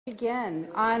Begin.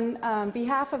 On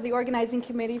behalf of the organizing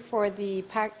committee for the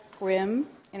PAC-RIM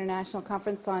International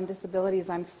Conference on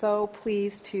Disabilities, I'm so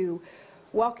pleased to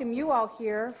welcome you all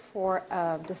here for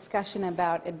a discussion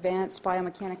about advanced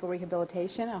biomechanical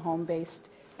rehabilitation, a home-based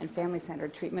and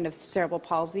family-centered treatment of cerebral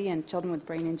palsy and children with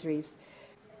brain injuries.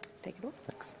 Take it away.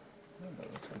 Thanks.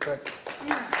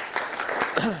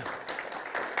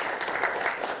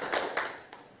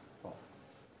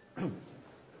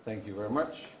 Thank you very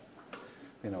much.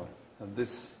 You know, at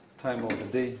this time of the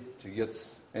day, to get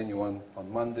anyone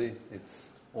on Monday, it's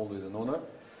always an honor.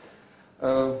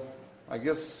 I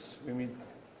guess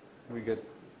we get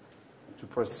to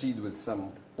proceed with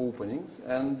some openings,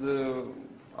 and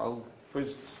I'll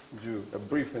first do a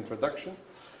brief introduction,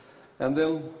 and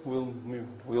then we'll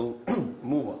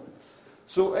move on.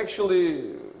 So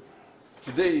actually,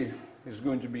 today is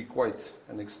going to be quite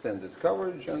an extended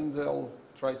coverage, and I'll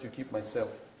try to keep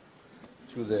myself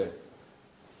to the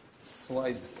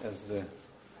slides as the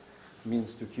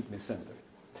means to keep me centered.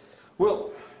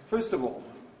 Well, first of all,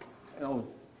 you know,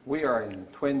 we are in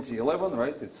 2011,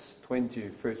 right? It's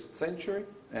 21st century,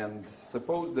 and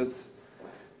suppose that,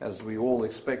 as we all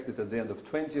expected at the end of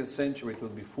 20th century, it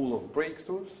would be full of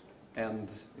breakthroughs, and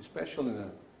especially in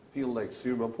a field like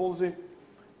cerebral palsy,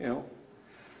 you know,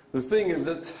 the thing is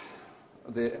that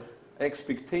the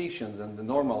expectations and the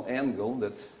normal angle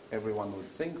that everyone would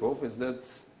think of is that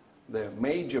the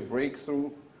major breakthrough,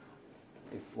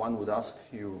 if one would ask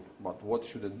you, but what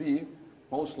should it be,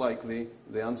 most likely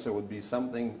the answer would be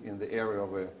something in the area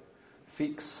of a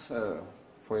fix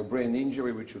for a brain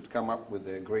injury, which would come up with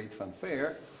a great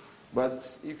fanfare.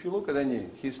 But if you look at any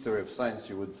history of science,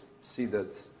 you would see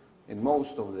that in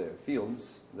most of the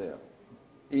fields, the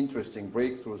interesting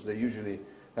breakthroughs, they usually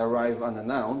arrive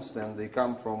unannounced, and they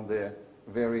come from the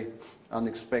very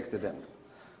unexpected end.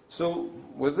 So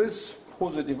with this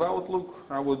positive outlook,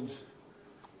 I would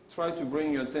try to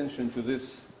bring your attention to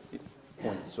this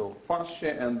point. So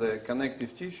fascia and the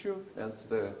connective tissue, that's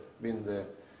been the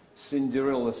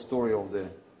Cinderella story of the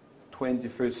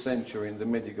 21st century in the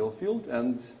medical field,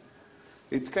 and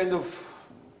it kind of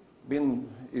been,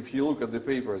 if you look at the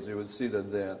papers, you would see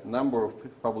that the number of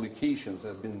publications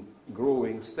have been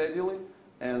growing steadily,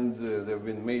 and there have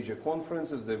been major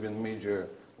conferences, there have been major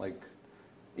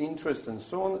interest and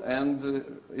so on, and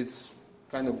it's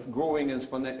kind of growing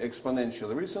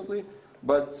exponentially recently.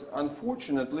 But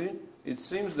unfortunately, it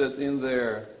seems that in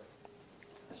the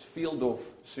field of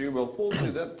cerebral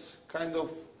palsy, that kind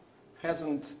of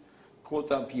hasn't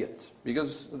caught up yet.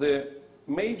 Because the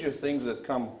major things that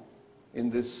come in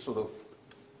this sort of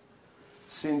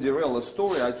Cinderella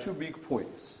story are two big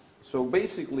points. So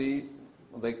basically,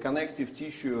 the connective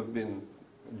tissue have been,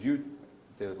 due to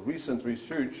the recent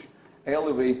research,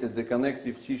 elevated the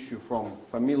connective tissue from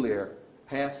familiar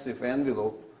passive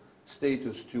envelope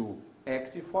status to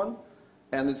active one,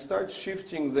 and it starts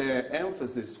shifting the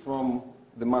emphasis from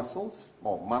the muscles,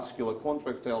 or muscular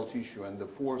contractile tissue, and the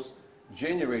force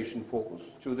generation focus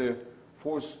to the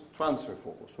force transfer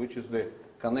focus, which is the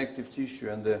connective tissue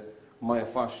and the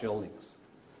myofascial links.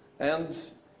 And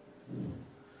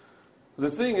the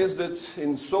thing is that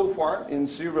so far in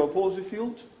cerebral palsy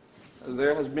field,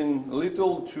 there has been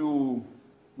little to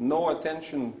no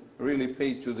attention really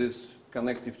paid to this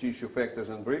connective tissue factors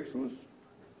and breakthroughs.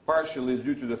 Partially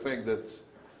due to the fact that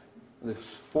the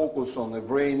focus on the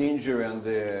brain injury and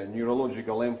the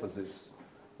neurological emphasis,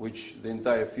 which the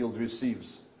entire field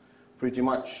receives, pretty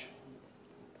much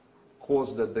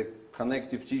caused that the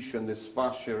connective tissue and this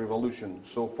fascia revolution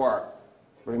so far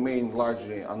remain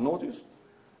largely unnoticed.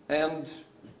 And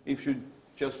if you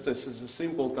just, as a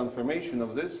simple confirmation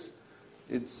of this,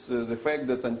 it's the fact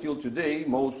that until today,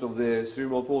 most of the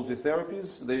cerebral palsy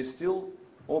therapies, they still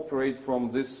operate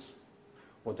from this,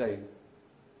 what I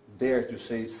dare to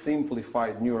say,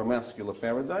 simplified neuromuscular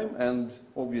paradigm. And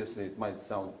obviously, it might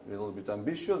sound a little bit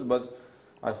ambitious, but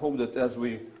I hope that as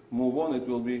we move on, it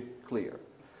will be clear.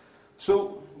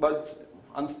 So, but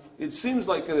it seems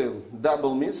like a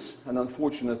double miss, an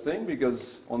unfortunate thing,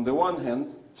 because on the one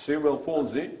hand, cerebral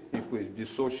palsy, if we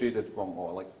dissociate it from,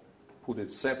 or put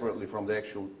it separately from the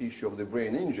actual issue of the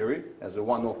brain injury as a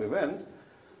one-off event,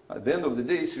 at the end of the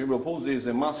day, cerebral palsy is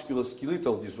a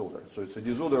musculoskeletal disorder. So it's a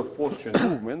disorder of posture and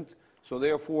movement. So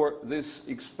therefore, this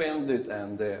expanded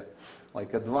and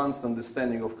advanced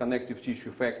understanding of connective tissue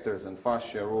factors and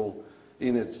fascia role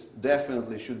in it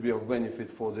definitely should be of benefit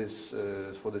for this,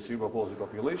 for the cerebral palsy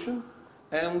population.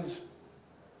 And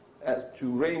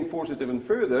to reinforce it even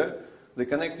further, the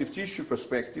connective tissue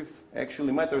perspective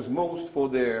actually matters most for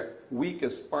the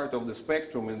weakest part of the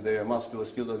spectrum in the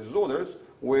musculoskeletal disorders,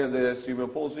 where the cerebral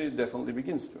palsy definitely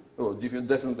begins to, or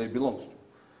definitely belongs to.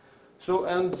 So,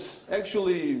 and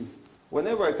actually,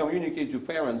 whenever I communicate to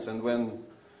parents and when,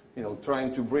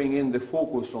 trying to bring in the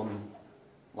focus on,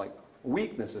 like,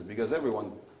 weaknesses, because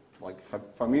everyone, like,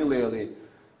 familiarly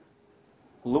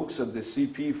looks at the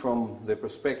CP from the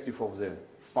perspective of the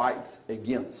fight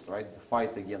against, right? The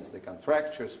fight against the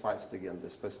contractures, fight against the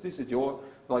spasticity, or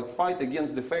like fight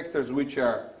against the factors which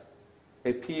are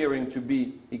appearing to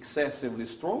be excessively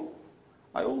strong.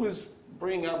 I always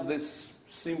bring up this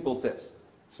simple test.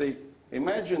 Say,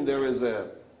 imagine there is a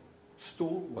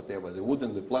stool, whatever, the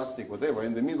wooden, the plastic, whatever,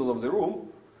 in the middle of the room.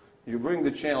 You bring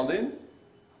the child in,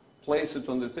 place it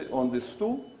on the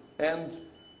stool, and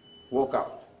walk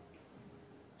out.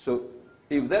 So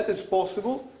if that is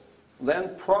possible,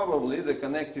 then probably the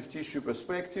connective tissue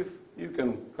perspective, you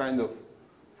can kind of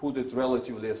put it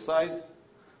relatively aside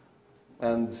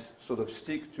and sort of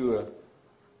stick to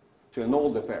an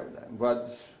older paradigm.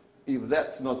 But if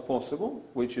that's not possible,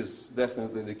 which is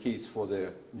definitely the case for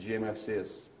the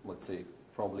GMFCS, let's say,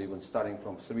 probably even starting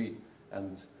from 3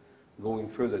 and going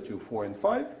further to 4 and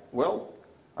 5, well,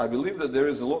 I believe that there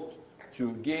is a lot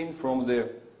to gain from the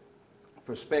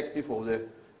perspective of the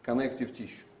connective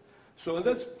tissue. So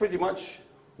that's pretty much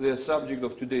the subject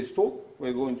of today's talk.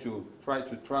 We're going to try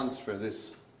to transfer this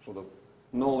sort of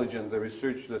knowledge and the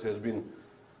research that has been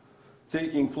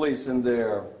taking place in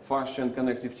the fascia and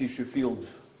connective tissue field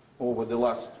over the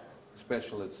last,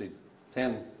 especially, let's say,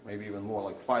 10, maybe even more,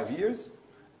 like 5 years,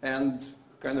 and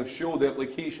kind of show the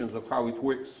applications of how it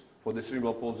works for the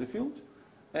cerebral palsy field.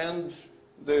 And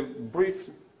the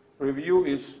brief review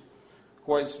is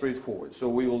quite straightforward. So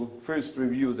we will first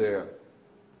review the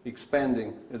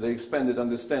expanded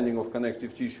understanding of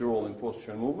connective tissue role in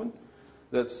posture and movement.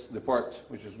 That's the part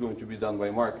which is going to be done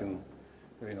by Mark in,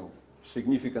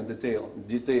 significant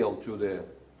detail to the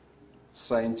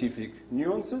scientific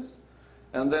nuances.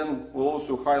 And then we'll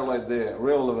also highlight the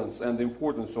relevance and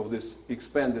importance of this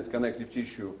expanded connective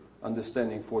tissue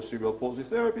understanding for cerebral palsy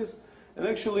therapies. And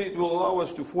actually it will allow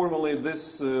us to formulate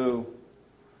this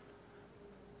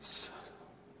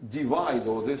divide,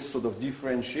 or this sort of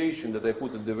differentiation that I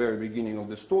put at the very beginning of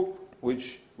this talk,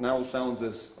 which now sounds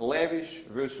as lavish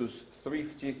versus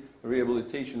thrifty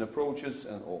rehabilitation approaches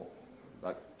and all,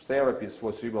 like therapies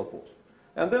for cerebral palsy.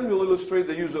 And then we'll illustrate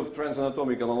the use of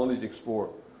transanatomical analytics for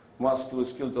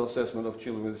musculoskeletal assessment of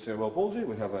children with cerebral palsy.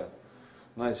 We have a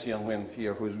nice young man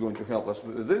here who is going to help us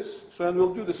with this. So, and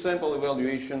we'll do the sample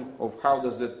evaluation of how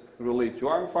does that relate to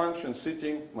arm function,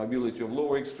 sitting, mobility of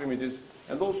lower extremities,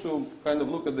 and also kind of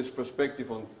look at this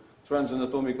perspective on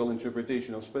transanatomical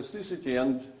interpretation of spasticity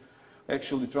and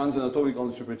actually transanatomical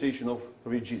interpretation of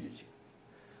rigidity.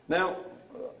 Now,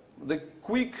 the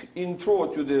quick intro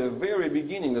to the very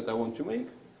beginning that I want to make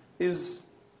is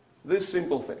this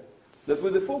simple fact, that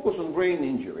with the focus on brain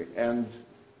injury and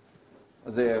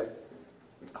the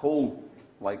whole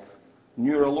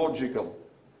neurological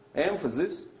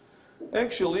emphasis,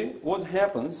 actually what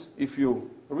happens if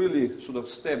you really sort of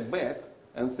step back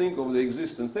and think of the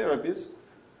existing therapies,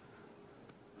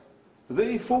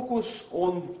 they focus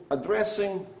on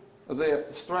addressing the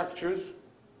structures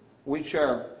which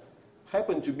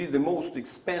happen to be the most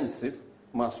expensive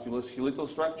musculoskeletal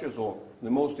structures, or the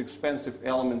most expensive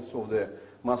elements of the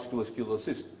musculoskeletal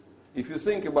system. If you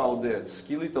think about the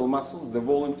skeletal muscles, the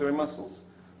voluntary muscles,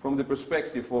 from the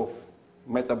perspective of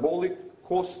metabolic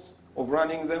cost of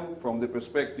running them, from the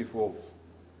perspective of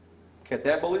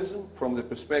catabolism, from the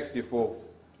perspective of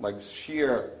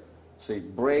sheer, say,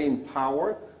 brain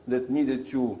power that needed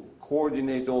to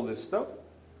coordinate all this stuff,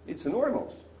 it's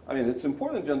enormous. I mean, it's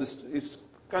important to understand. It's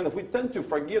kind of, we tend to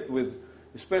forget with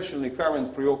especially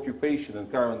current preoccupation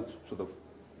and current sort of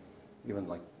even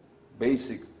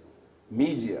basic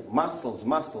media, muscles,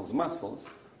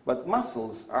 but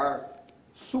muscles are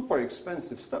super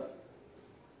expensive stuff.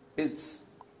 It's,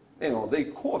 they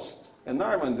cost an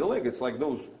arm and a leg. It's like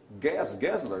those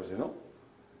guzzlers,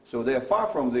 So they are far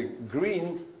from the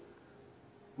green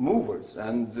movers,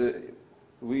 and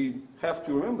we have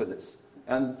to remember this.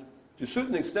 And to a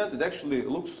certain extent, it actually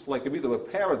looks like a bit of a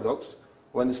paradox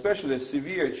when especially a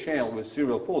severe child with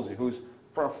cerebral palsy who is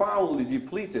profoundly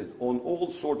depleted on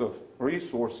all sort of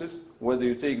resources, whether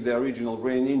you take the original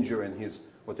brain injury and his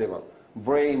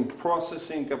brain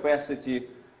processing capacity,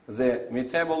 the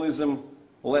metabolism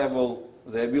level,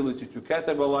 the ability to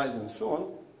catabolize and so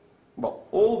on. Well,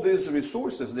 all these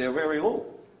resources, they are very low.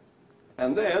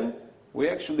 And then we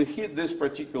actually hit this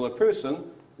particular person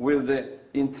with the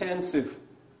intensive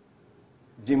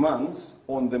demands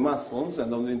on the muscles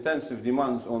and on the intensive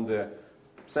demands on the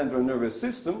central nervous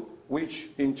system, which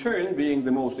in turn being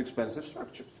the most expensive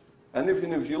structures. And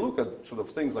if you look at sort of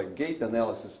things like gait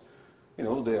analysis, you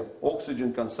know, their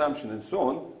oxygen consumption and so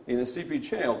on in a CP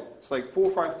child, it's like 4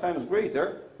 or 5 times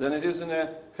greater than it is in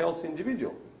a healthy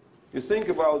individual. You think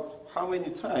about how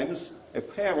many times a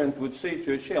parent would say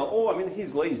to a child, oh, I mean,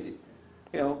 he's lazy.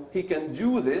 You know, he can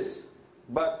do this,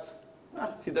 but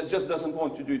he just doesn't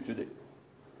want to do it today.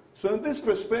 So in this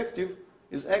perspective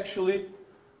is actually,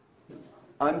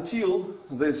 until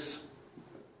this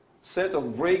set of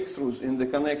breakthroughs in the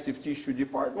connective tissue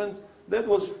department, that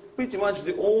was pretty much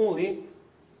the only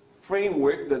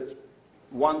framework that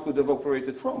one could have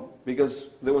operated from, because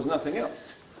there was nothing else.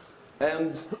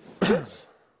 And that's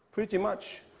pretty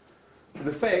much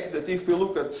the fact that if we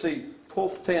look at, say,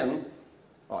 top 10,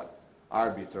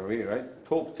 arbitrary, right?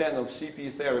 Top 10 of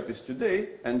CP therapists today,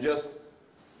 and just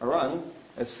run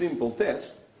a simple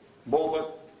test,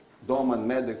 Boller, Doman,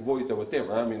 Medic, Voita,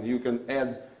 whatever. I mean, you can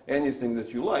add anything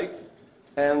that you like,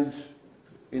 and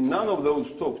in none of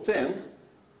those top 10,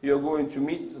 you're going to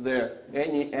meet there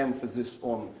any emphasis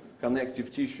on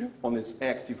connective tissue, on its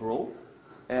active role,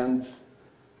 and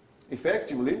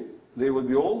effectively, they will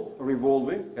be all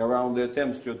revolving around the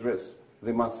attempts to address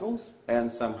the muscles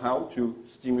and somehow to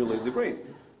stimulate the brain,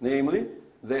 namely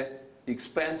the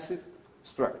expansive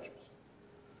structures.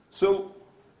 So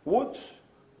what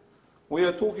we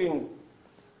are talking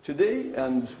today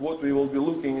and what we will be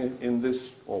looking in this,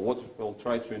 or what we'll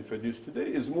try to introduce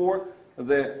today, is more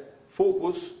the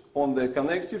focus on the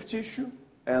connective tissue,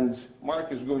 and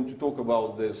Mark is going to talk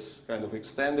about this kind of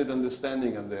extended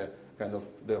understanding and the kind of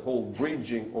the whole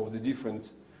bridging of the different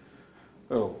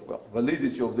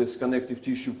validity of this connective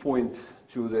tissue point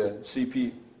to the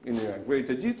CP in a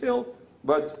greater detail.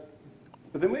 But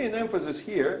the main emphasis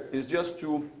here is just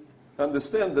to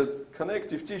understand that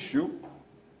connective tissue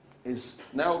is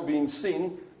now being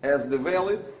seen as the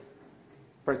valid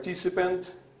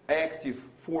participant, active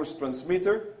force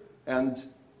transmitter, and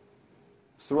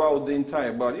throughout the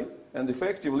entire body. And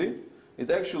effectively, it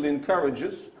actually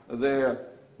encourages the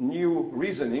new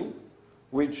reasoning,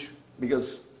 which,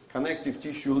 because connective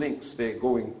tissue links, they're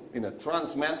going in a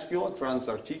transmuscular,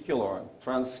 transarticular,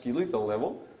 transskeletal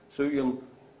level, so you can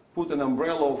put an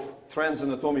umbrella of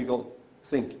transanatomical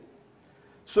thinking.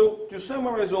 So to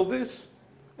summarize all this,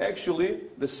 actually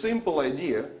the simple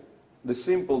idea, the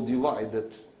simple divide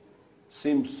that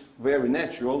seems very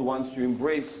natural once you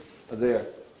embrace the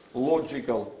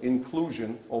logical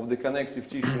inclusion of the connective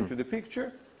tissue into the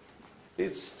picture,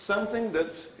 it's something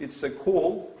that it's a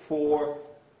call for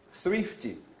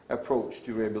thrifty approach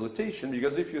to rehabilitation,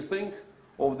 because if you think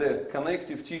of the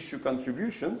connective tissue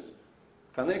contributions,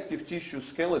 connective tissue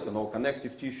skeleton or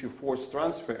connective tissue force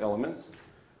transfer elements,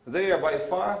 they are by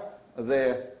far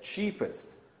the cheapest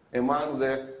among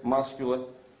the muscular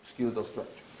skeletal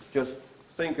structures. Just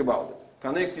think about it.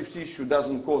 Connective tissue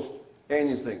doesn't cost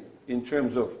anything in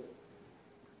terms of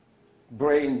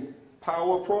brain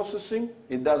power processing.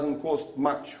 It doesn't cost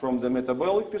much from the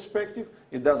metabolic perspective.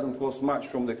 It doesn't cost much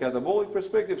from the catabolic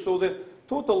perspective. So the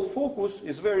total focus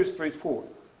is very straightforward.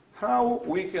 How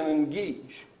we can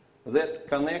engage that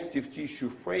connective tissue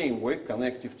framework,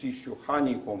 connective tissue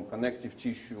honeycomb, connective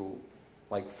tissue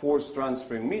like force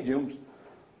transferring mediums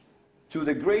to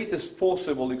the greatest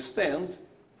possible extent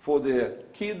for the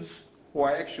kids who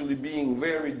are actually being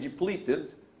very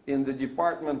depleted in the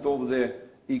department of the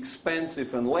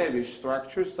expansive and lavish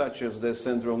structures such as the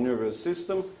central nervous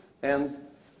system and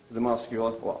the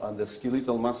muscular, and the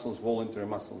skeletal muscles, voluntary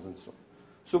muscles, and so on.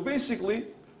 So basically,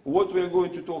 what we are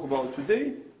going to talk about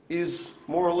today is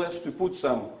more or less to put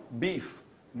some beef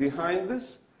behind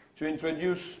this, to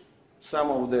introduce some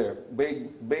of the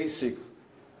basic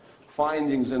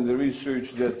findings in the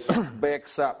research that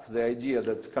backs up the idea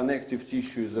that connective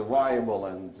tissue is a viable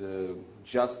and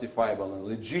justifiable and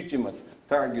legitimate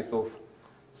target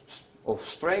of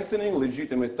strengthening,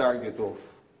 legitimate target of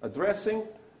addressing,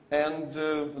 and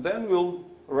then we'll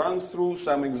run through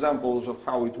some examples of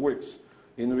how it works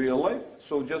in real life,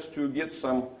 so just to get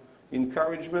some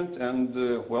encouragement and,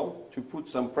 well, to put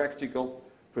some practical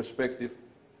perspective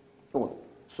on.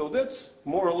 So that's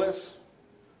more or less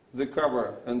the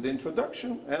cover and the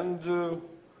introduction, and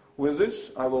with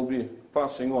this I will be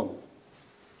passing on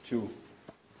to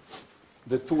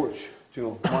the torch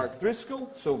to Mark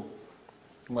Driscoll, so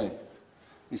my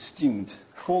esteemed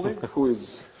colleague who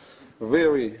is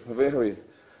very, very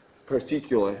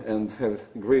particular and have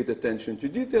great attention to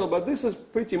detail, but this is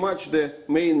pretty much the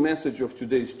main message of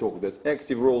today's talk, that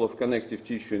active role of connective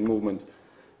tissue in movement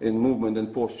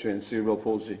and posture in cerebral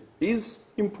palsy is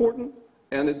important,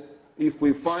 and if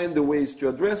we find the ways to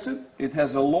address it, it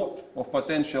has a lot of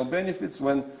potential benefits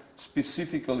when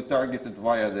specifically targeted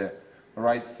via the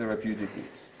right therapeutic means.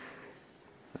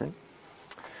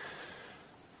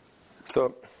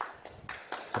 So,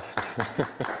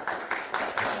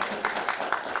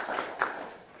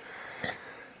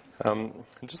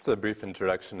 just a brief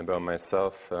introduction about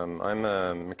myself. I'm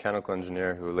a mechanical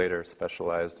engineer who later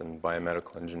specialized in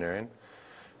biomedical engineering.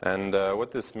 And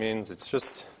what this means, it's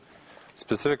just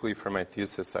specifically for my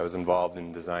thesis, I was involved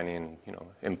in designing,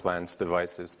 implants,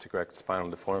 devices to correct spinal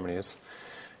deformities.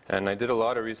 And I did a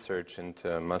lot of research into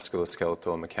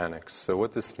musculoskeletal mechanics. So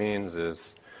what this means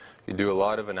is you do a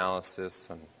lot of analysis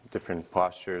on different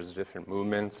postures, different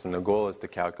movements, and the goal is to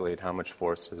calculate how much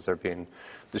forces are being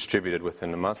distributed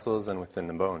within the muscles and within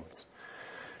the bones.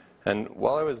 And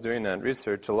while I was doing that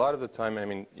research, a lot of the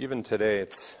time, even today,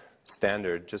 it's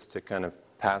standard just to kind of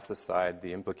pass aside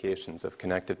the implications of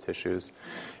connective tissues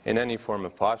in any form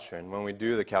of posture. And when we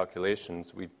do the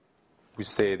calculations, we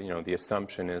say, the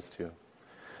assumption is to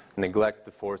neglect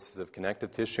the forces of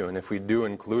connective tissue. And if we do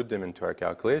include them into our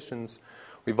calculations,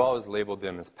 we've always labeled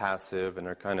them as passive and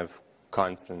are kind of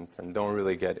constants and don't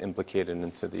really get implicated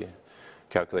into the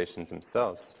calculations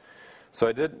themselves. So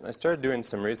I started doing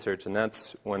some research, and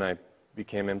that's when I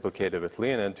became implicated with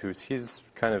Leonid, he's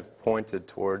kind of pointed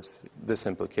towards this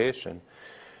implication.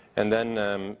 And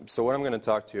then, so what I'm going to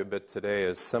talk to you a bit today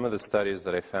is some of the studies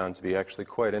that I found to be actually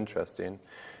quite interesting.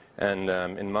 And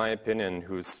in my opinion,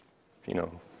 who's,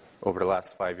 over the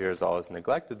last 5 years always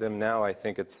neglected them, now I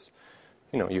think it's,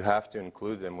 you have to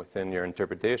include them within your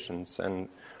interpretations. And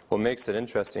what makes it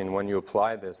interesting, when you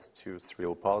apply this to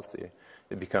cerebral palsy,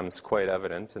 it becomes quite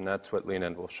evident, and that's what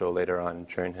Leonid will show later on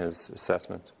during his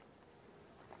assessment.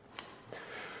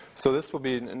 So this will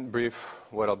be, in brief,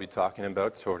 what I'll be talking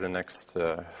about over the next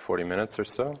 40 minutes or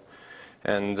so.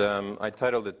 And I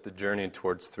titled it The Journey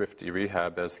Towards Thrifty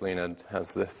Rehab, as Leonid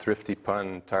has the thrifty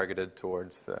pun targeted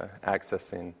towards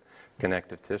accessing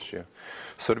connective tissue.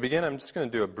 So to begin, I'm just going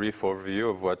to do a brief overview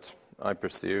of what I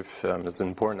perceive as an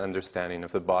important understanding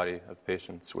of the body of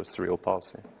patients with cerebral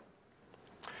palsy.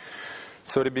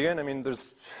 So to begin,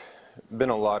 there's been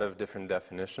a lot of different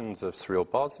definitions of cerebral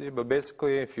palsy, but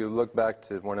basically, if you look back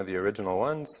to one of the original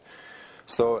ones,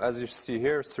 so as you see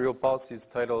here, cerebral palsy is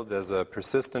titled as a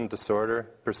persistent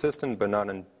but not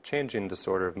unchanging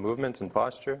disorder of movement and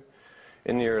posture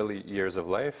in the early years of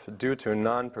life due to a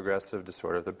non-progressive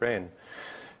disorder of the brain.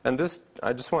 And this,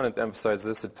 I just wanted to emphasize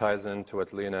this, it ties into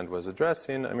what Leonid was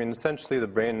addressing. Essentially the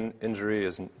brain injury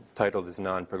is titled as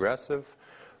non-progressive,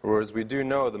 whereas we do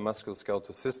know the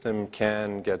musculoskeletal system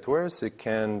can get worse, it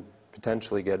can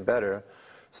potentially get better.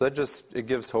 So it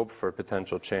gives hope for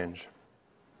potential change.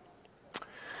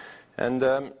 And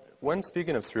when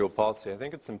speaking of cerebral palsy, I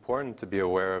think it's important to be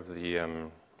aware of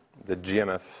the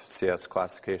GMF-CS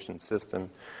classification system.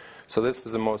 So this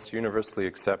is the most universally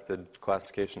accepted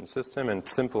classification system, and it's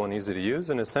simple and easy to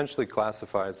use, and essentially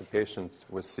classifies a patient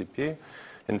with CP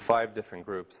in 5 different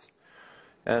groups.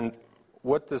 And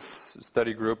what this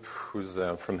study group, who's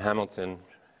from Hamilton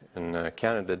in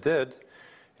Canada, did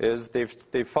is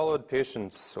they've followed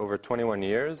patients over 21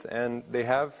 years, and they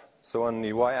have, so on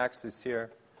the y-axis here,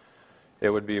 it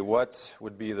would be what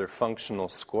would be their functional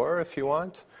score, if you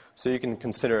want. So you can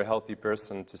consider a healthy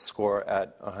person to score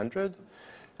at 100.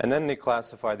 And then they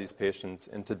classify these patients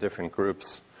into different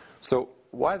groups. So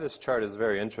why this chart is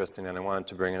very interesting, and I wanted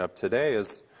to bring it up today,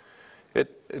 is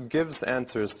it gives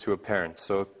answers to a parent.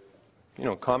 So,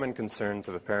 common concerns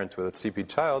of a parent with a CP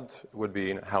child would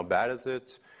be, how bad is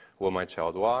it? Will my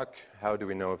child walk? How do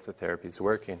we know if the therapy is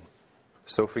working?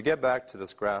 So if we get back to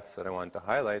this graph that I wanted to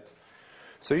highlight,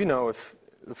 so if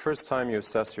the first time you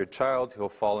assess your child, he'll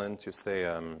fall into, say,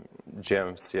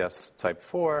 GMCS type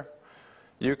 4,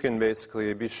 you can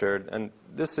basically be sure, and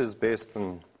this is based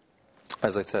on,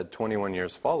 as I said, 21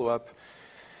 years follow-up,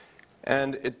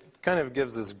 and it kind of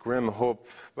gives this grim hope,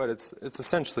 but it's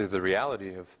essentially the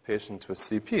reality of patients with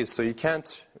CP. So you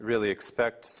can't really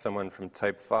expect someone from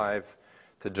type 5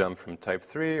 to jump from type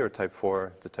 3 or type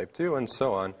 4 to type 2 and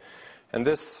so on. And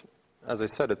this, as I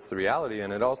said, it's the reality,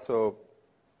 and it also,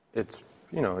 it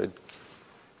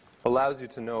allows you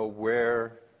to know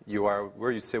where you are,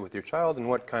 where you sit with your child, and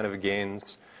what kind of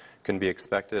gains can be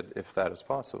expected if that is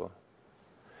possible.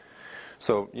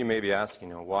 So you may be asking,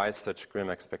 why such grim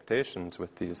expectations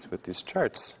with these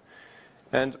charts?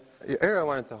 And here I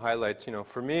wanted to highlight,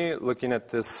 for me, looking at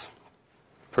this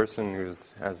person who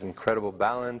has incredible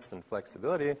balance and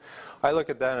flexibility, I look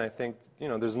at that and I think,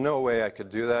 there's no way I could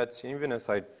do that. Even if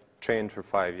I trained for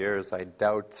 5 years, I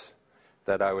doubt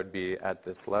that I would be at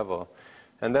this level.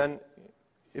 And then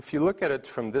if you look at it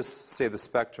from this, say, the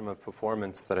spectrum of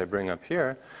performance that I bring up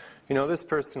here, this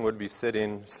person would be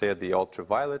sitting, say, at the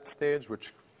ultraviolet stage,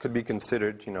 which could be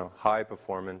considered, high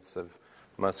performance of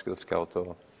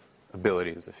musculoskeletal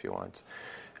abilities, if you want.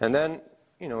 And then,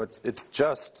 it's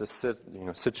just to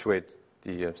situate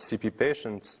the CP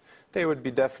patients. They would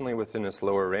be definitely within this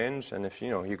lower range, and if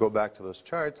you go back to those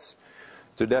charts,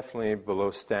 they're definitely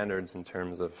below standards in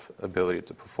terms of ability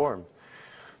to perform.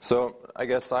 So I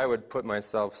guess I would put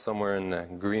myself somewhere in the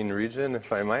green region,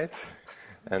 if I might.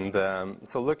 And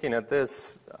so looking at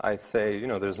this, I say,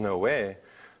 there's no way.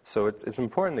 So it's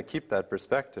important to keep that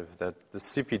perspective, that the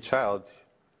CP child,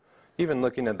 even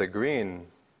looking at the green,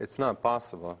 it's not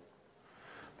possible.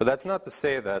 But that's not to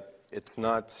say that it's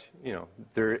not,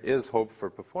 there is hope for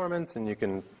performance, and you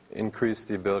can increase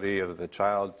the ability of the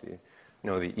child,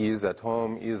 the ease at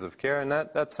home, ease of care, and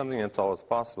that's something that's always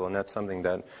possible, and that's something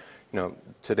that,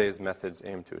 today's methods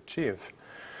aim to achieve.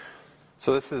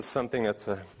 So this is something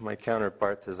that my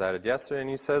counterpart has added yesterday, and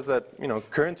he says that,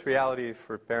 current reality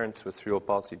for parents with cerebral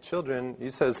palsy children,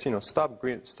 he says, stop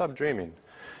dreaming.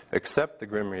 Accept the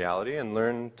grim reality and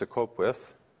learn to cope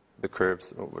with the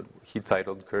curves, what he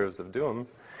titled Curves of Doom.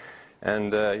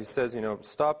 And he says,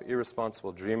 stop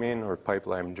irresponsible dreaming or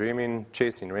pipeline dreaming,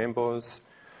 chasing rainbows.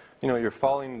 You're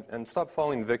falling, and stop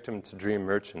falling victim to dream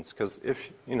merchants. Because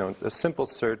if, a simple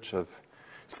search of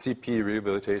CP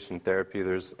rehabilitation therapy,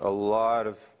 there's a lot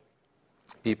of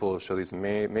people who show these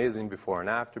amazing before and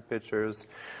after pictures.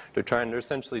 They're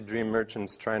essentially dream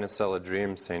merchants trying to sell a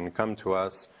dream, saying, come to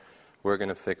us, we're going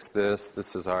to fix this,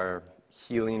 this is our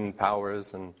healing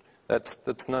powers, and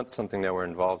that's not something that we're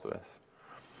involved with.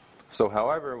 So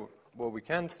however, what we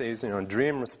can say is,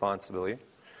 dream responsibly,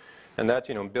 and that,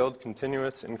 build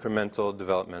continuous incremental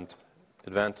development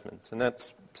advancements. And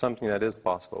that's something that is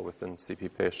possible within CP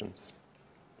patients.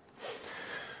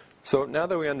 So now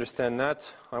that we understand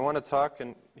that, I want to talk,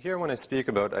 and here when I speak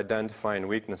about identifying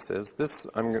weaknesses,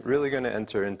 I'm really going to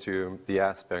enter into the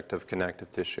aspect of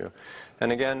connective tissue.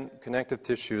 And again, connective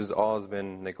tissue has always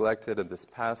been neglected as this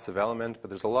passive element, but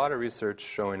there's a lot of research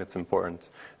showing it's important,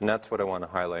 and that's what I want to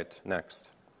highlight next.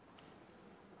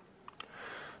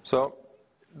 So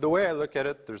the way I look at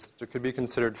it, there could be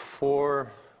considered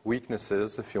 4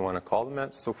 weaknesses, if you want to call them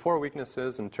that. So 4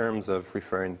 weaknesses in terms of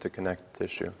referring to connective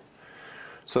tissue.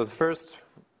 So the first,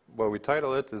 what we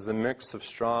title it, is the mix of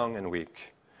strong and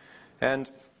weak. And,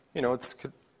 it's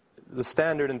the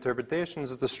standard interpretation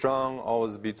is that the strong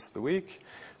always beats the weak.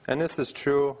 And this is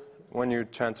true when you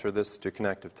transfer this to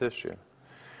connective tissue.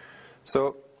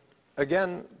 So,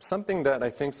 again, something that I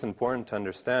think is important to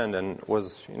understand and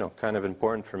was, kind of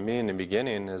important for me in the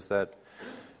beginning is that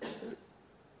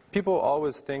people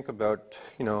always think about,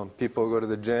 people go to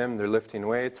the gym, they're lifting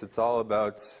weights. It's all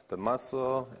about the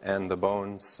muscle and the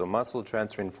bones, so muscle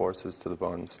transferring forces to the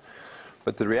bones.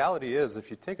 But the reality is, if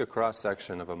you take a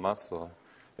cross-section of a muscle,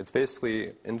 it's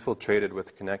basically infiltrated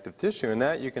with connective tissue, and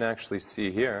that you can actually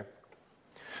see here.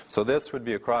 So this would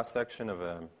be a cross-section of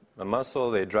a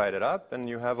muscle. They dried it up, and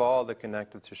you have all the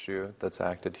connective tissue that's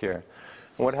acted here.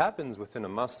 And what happens within a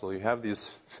muscle, you have these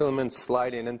filaments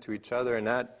sliding into each other, and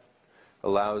that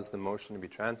allows the motion to be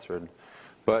transferred.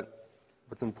 But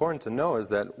what's important to know is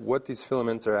that what these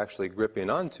filaments are actually gripping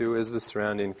onto is the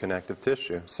surrounding connective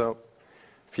tissue. So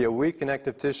if you have weak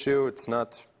connective tissue, it's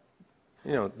not,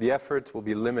 the effort will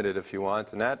be limited if you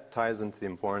want, and that ties into the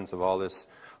importance of all this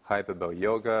hype about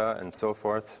yoga and so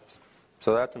forth.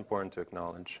 So that's important to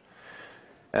acknowledge.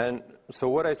 And so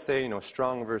what I say,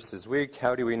 strong versus weak,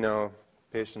 how do we know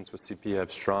patients with CP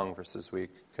have strong versus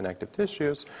weak connective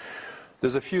tissues?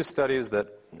 There's a few studies that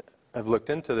have looked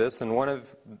into this, and one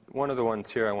of the ones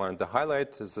here I wanted to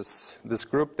highlight is this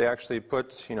group. They actually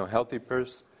put healthy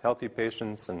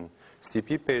patients and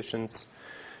CP patients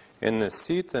in this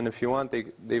seat, and if you want,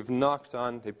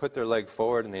 they put their leg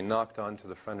forward and they knocked onto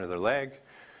the front of their leg,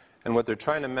 and what they're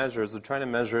trying to measure is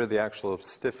the actual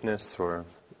stiffness or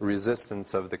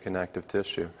resistance of the connective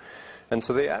tissue. And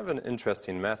so they have an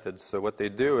interesting method. So what they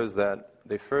do is that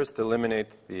they first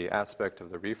eliminate the aspect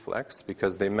of the reflex,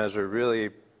 because they measure really,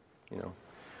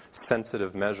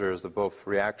 sensitive measures of both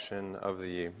reaction of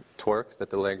the torque that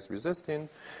the leg's resisting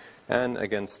and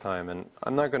against time. And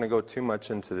I'm not going to go too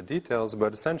much into the details,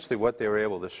 but essentially what they were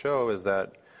able to show is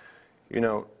that,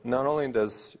 not only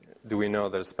do we know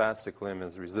that a spastic limb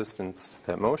is resistant to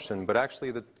that motion, but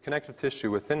actually the connective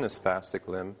tissue within the spastic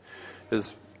limb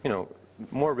is,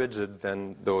 more rigid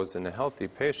than those in a healthy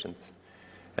patient.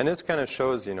 And this kind of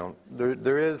shows,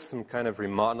 there is some kind of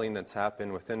remodeling that's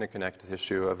happened within the connective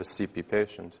tissue of a CP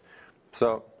patient.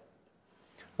 So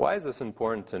why is this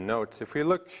important to note? If we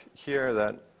look here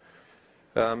that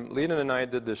Leland and I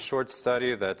did this short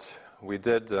study that we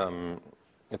did,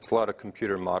 it's a lot of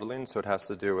computer modeling, so it has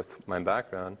to do with my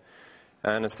background.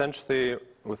 And essentially,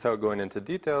 without going into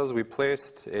details, we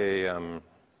placed a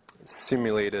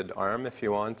simulated arm, if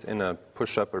you want, in a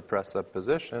push-up or press-up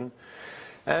position.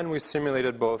 And we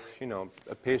simulated both,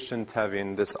 a patient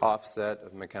having this offset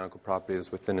of mechanical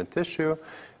properties within a tissue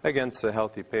against a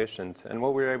healthy patient. And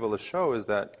what we were able to show is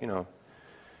that,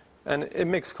 and it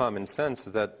makes common sense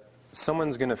that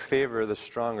someone's going to favor the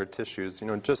stronger tissues,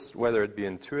 just whether it be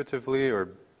intuitively or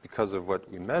because of what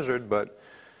we measured. But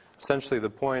essentially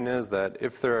the point is that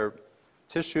if there are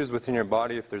tissues within your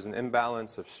body, if there's an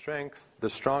imbalance of strength, the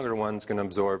stronger one's going to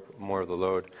absorb more of the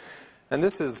load. And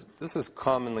this is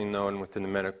commonly known within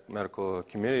the medical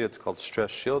community. It's called stress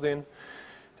shielding.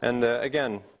 And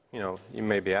again, you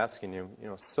may be asking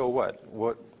so what?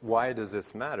 Why does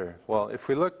this matter? Well, if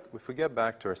we get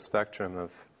back to our spectrum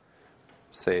of,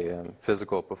 say,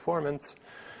 physical performance,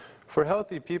 for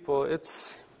healthy people,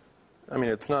 it's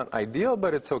not ideal,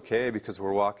 but it's okay because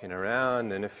we're walking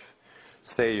around, and if,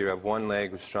 say, you have one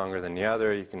leg who's stronger than the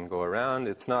other, you can go around.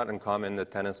 It's not uncommon that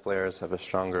tennis players have a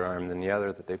stronger arm than the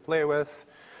other that they play with.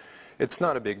 It's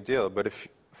not a big deal. But if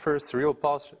for cerebral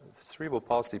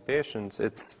palsy patients,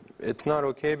 it's not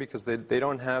okay because they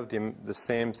don't have the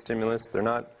same stimulus. They're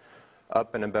not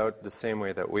up and about the same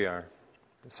way that we are.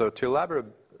 So to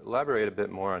elaborate a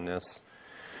bit more on this,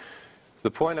 the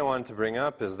point I wanted to bring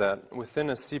up is that within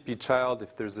a CP child,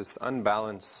 if there's this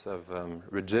unbalance of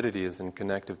rigidities in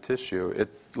connective tissue, it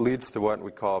leads to what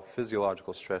we call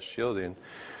physiological stress shielding.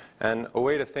 And a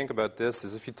way to think about this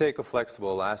is if you take a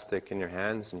flexible elastic in your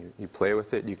hands and you play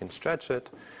with it, you can stretch it.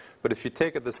 But if you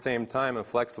take at the same time a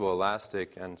flexible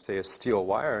elastic and, say, a steel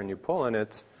wire and you pull on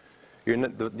it,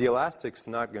 the elastic's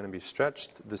not going to be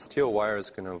stretched. The steel wire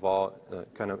is going to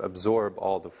kind of absorb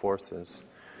all the forces.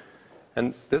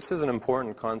 And this is an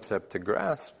important concept to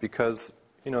grasp because,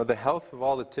 the health of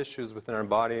all the tissues within our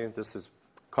body, this is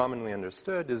commonly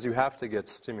understood, is you have to get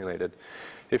stimulated.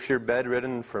 If you're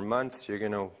bedridden for months, you're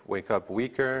going to wake up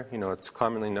weaker. It's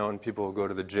commonly known people who go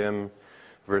to the gym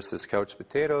versus couch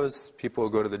potatoes. People who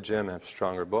go to the gym have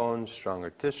stronger bones, stronger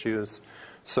tissues.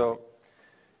 So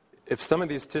if some of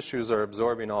these tissues are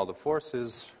absorbing all the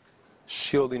forces,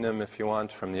 shielding them, if you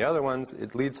want, from the other ones,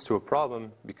 it leads to a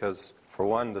problem because, for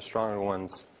one, the stronger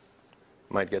ones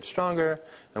might get stronger,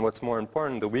 and what's more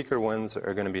important, the weaker ones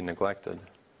are going to be neglected.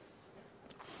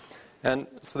 And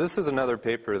so this is another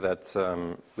paper that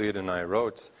Lead and I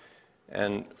wrote,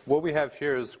 and what we have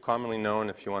here is commonly known,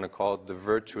 if you want to call it, the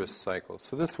virtuous cycle.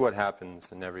 So this is what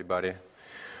happens in everybody.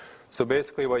 So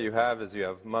basically what you have is you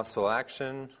have muscle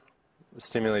action,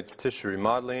 stimulates tissue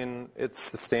remodeling, it's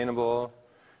sustainable,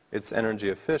 it's energy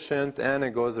efficient, and it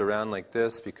goes around like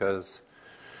this because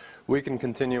we can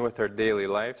continue with our daily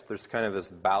lives. There's kind of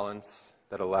this balance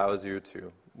that allows you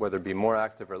to, whether be more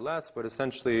active or less, but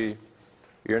essentially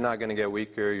you're not going to get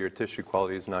weaker, your tissue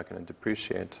quality is not going to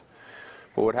depreciate.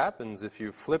 But what happens if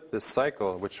you flip this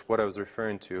cycle, which what I was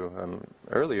referring to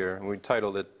earlier, and we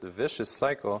titled it the vicious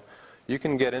cycle, you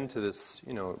can get into this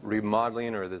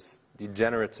remodeling or this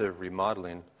degenerative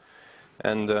remodeling.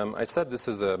 And I said this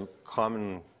is a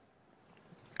common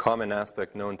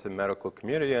aspect known to the medical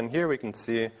community, and here we can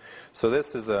see, so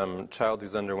this is a child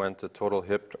who's underwent a total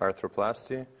hip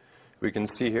arthroplasty. We can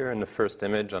see here in the first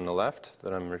image on the left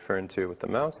that I'm referring to with the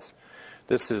mouse.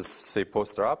 This is, say,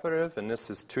 postoperative, and this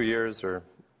is 2 years or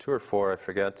 2 or 4, I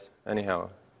forget. Anyhow,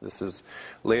 this is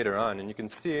later on, and you can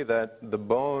see that the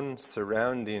bone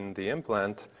surrounding the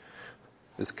implant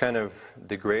is kind of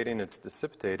degrading, it's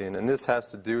dissipating, and this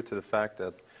has to do to the fact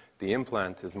that the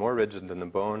implant is more rigid than the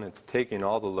bone, it's taking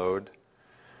all the load,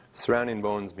 surrounding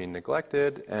bones being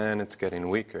neglected, and it's getting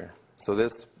weaker. So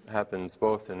this happens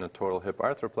both in the total hip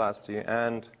arthroplasty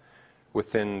and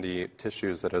within the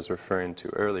tissues that I was referring to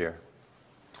earlier.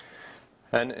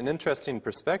 And an interesting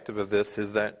perspective of this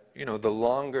is that, the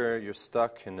longer you're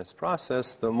stuck in this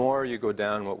process, the more you go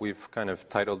down what we've kind of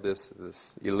titled this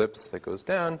ellipse that goes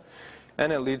down,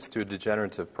 and it leads to a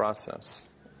degenerative process.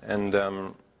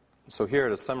 And so here,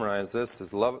 to summarize this,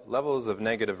 is levels of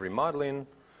negative remodeling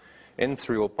in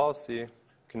cerebral palsy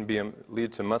can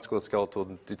lead to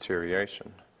musculoskeletal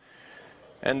deterioration.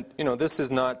 And, this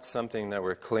is not something that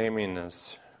we're claiming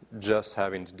as just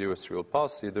having to do with cerebral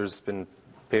palsy. There's been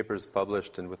papers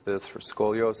published with this for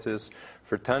scoliosis,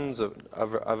 for tons of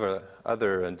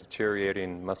other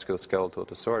deteriorating musculoskeletal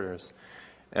disorders.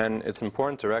 And it's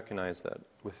important to recognize that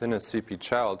within a CP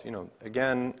child,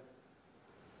 again,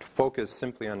 focus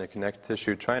simply on the connective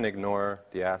tissue, try and ignore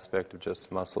the aspect of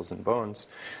just muscles and bones,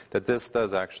 that this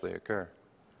does actually occur.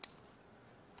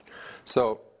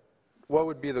 So what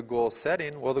would be the goal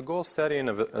setting? Well, the goal setting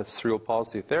of a cerebral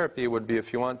palsy therapy would be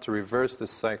if you want to reverse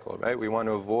this cycle, right? We want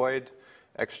to avoid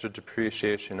extra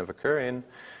depreciation of occurring,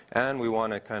 and we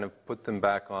want to kind of put them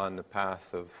back on the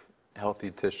path of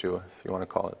healthy tissue, if you want to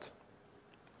call it.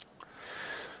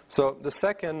 So the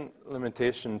second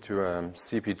limitation to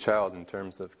CP child in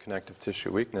terms of connective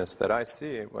tissue weakness that I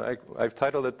see, I've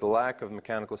titled it the lack of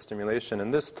mechanical stimulation,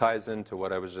 and this ties into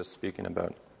what I was just speaking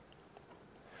about.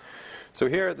 So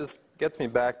here, this gets me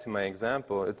back to my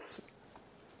example. It's,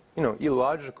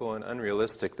 illogical and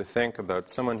unrealistic to think about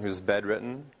someone who's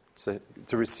bedridden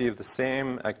to receive the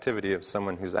same activity of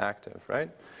someone who's active,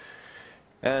 right?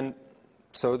 And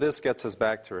so this gets us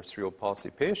back to our cerebral palsy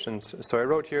patients. So I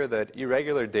wrote here that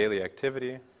irregular daily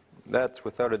activity, that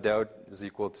without a doubt is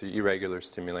equal to irregular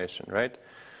stimulation, right?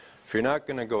 If you're not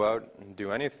going to go out and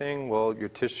do anything, well, your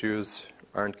tissues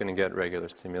aren't going to get regular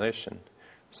stimulation.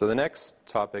 So the next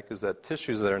topic is that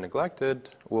tissues that are neglected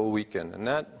will weaken, and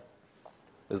that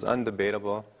is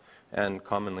undebatable and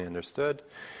commonly understood.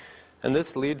 And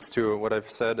this leads to what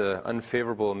I've said, an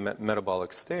unfavorable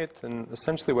metabolic state. And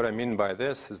essentially what I mean by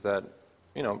this is that,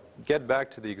 get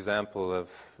back to the example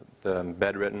of the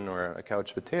bedridden or a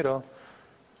couch potato.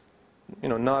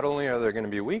 Not only are they going to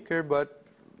be weaker, but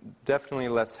definitely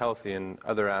less healthy in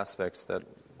other aspects of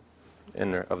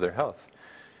their health.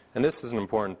 And this is an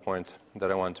important point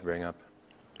that I want to bring up.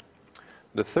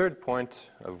 The third point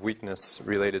of weakness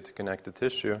related to connective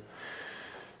tissue,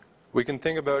 we can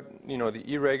think about, the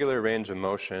irregular range of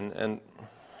motion. And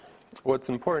what's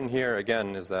important here,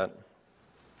 again, is that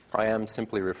I am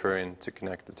simply referring to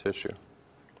connective tissue.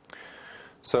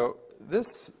 So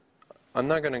this, I'm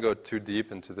not going to go too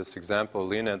deep into this example.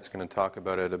 Leonid's going to talk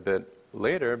about it a bit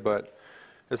later, but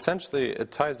essentially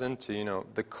it ties into,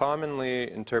 the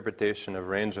commonly interpretation of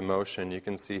range of motion you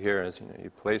can see here is, you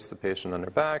place the patient on their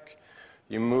back,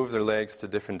 you move their legs to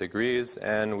different degrees,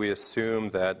 and we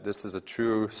assume that this is a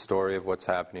true story of what's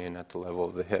happening at the level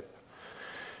of the hip.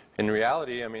 In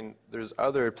reality, there's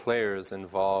other players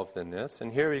involved in this,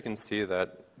 and here you can see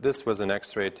that this was an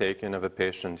X-ray taken of a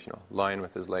patient, lying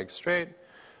with his legs straight.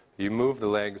 You move the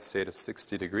legs, say, to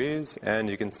 60 degrees, and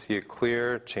you can see a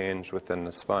clear change within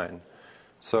the spine.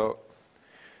 So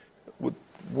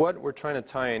what we're trying to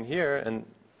tie in here, and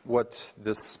what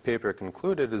this paper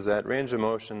concluded, is that range of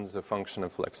motion is a function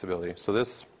of flexibility. So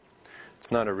it's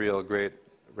not a real great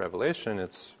revelation.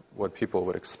 It's what people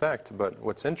would expect. But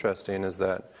what's interesting is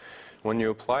that when you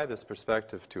apply this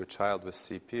perspective to a child with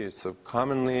CP, so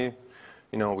commonly,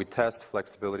 we test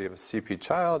flexibility of a CP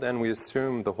child, and we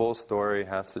assume the whole story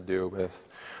has to do with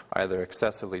either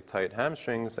excessively tight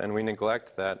hamstrings, and we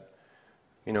neglect that,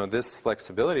 this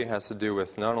flexibility has to do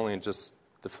with not only just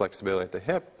the flexibility at the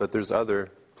hip, but there's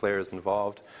other players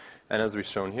involved. And as we've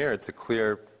shown here, it's a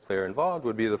clear player involved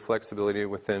would be the flexibility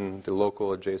within the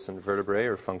local adjacent vertebrae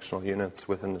or functional units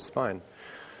within the spine.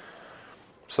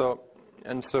 So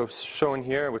shown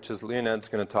here, which is Leonid's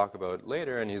going to talk about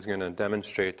later, and he's going to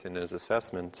demonstrate in his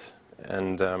assessment.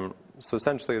 And so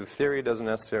essentially the theory doesn't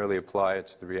necessarily apply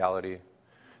to the reality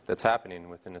that's happening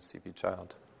within a CP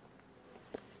child.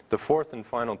 The fourth and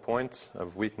final point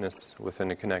of weakness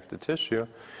within a connective tissue,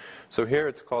 so here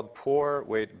it's called poor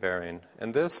weight bearing.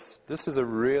 And this is a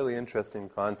really interesting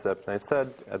concept. And I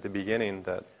said at the beginning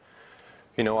that,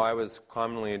 I was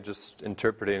commonly just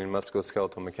interpreting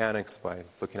musculoskeletal mechanics by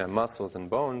looking at muscles and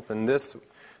bones. And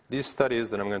these studies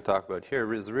that I'm going to talk about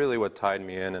here is really what tied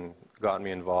me in and got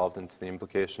me involved into the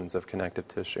implications of connective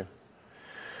tissue.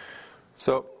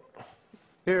 So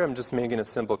here I'm just making a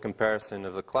simple comparison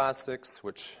of the classics,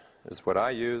 which is what I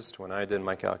used when I did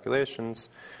my calculations,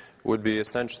 would be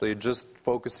essentially just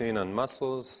focusing on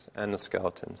muscles and the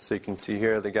skeleton. So you can see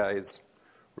here the guy's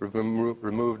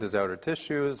removed his outer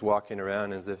tissues, walking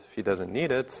around as if he doesn't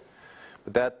need it,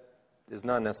 but that is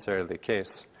not necessarily the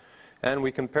case. And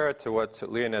we compare it to what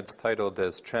Leonid's titled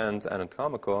as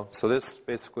trans-anatomical. So this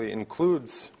basically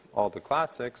includes all the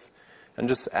classics and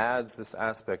just adds this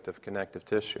aspect of connective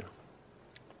tissue.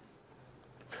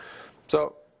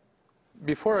 So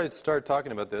before I start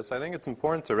talking about this, I think it's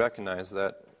important to recognize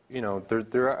that,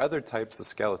 there are other types of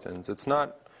skeletons. It's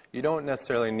not, you don't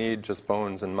necessarily need just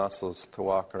bones and muscles to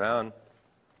walk around.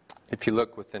 If you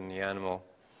look within the animal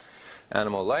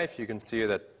life, you can see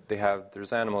that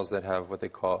there's animals that have what they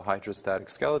call hydrostatic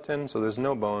skeleton, so there's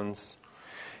no bones,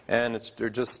 and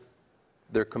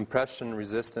their compression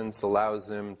resistance allows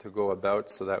them to go about,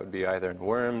 so that would be either in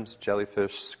worms,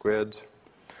 jellyfish, squid,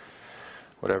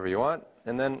 whatever you want.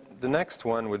 And then the next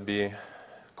one would be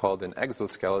called an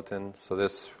exoskeleton, so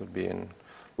this would be in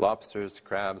lobsters,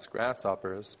 crabs,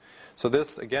 grasshoppers. So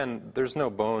this, again, there's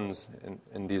no bones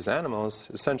in these animals.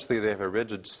 Essentially, they have a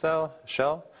rigid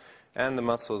shell, and the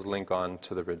muscles link on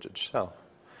to the rigid shell.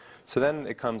 So then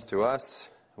it comes to us,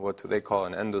 what they call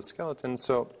an endoskeleton.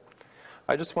 So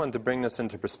I just wanted to bring this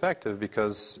into perspective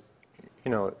because,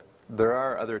 there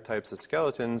are other types of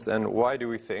skeletons, and why do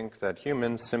we think that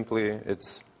humans simply,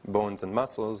 it's bones and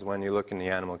muscles when you look in the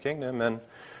animal kingdom, and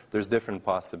there's different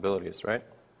possibilities, right?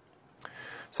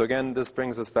 So again, this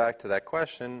brings us back to that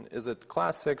question, is it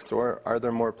classics or are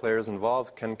there more players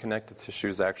involved? Can connective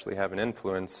tissues actually have an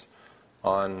influence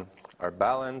on our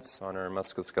balance, on our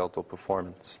musculoskeletal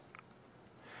performance?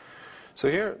 So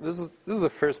here, this is the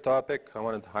first topic I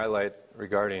wanted to highlight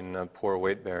regarding poor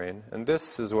weight bearing, and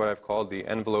this is what I've called the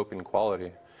envelope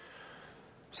inequality.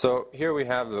 So here we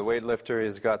have the weightlifter,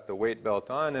 he's got the weight belt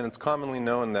on, and it's commonly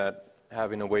known that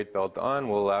having a weight belt on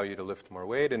will allow you to lift more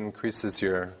weight and increases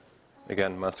your,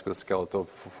 again, musculoskeletal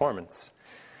performance.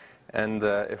 And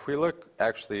if we look,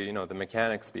 actually, you know, the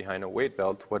mechanics behind a weight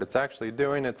belt, what it's actually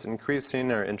doing, it's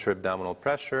increasing our intra-abdominal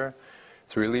pressure,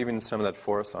 it's relieving some of that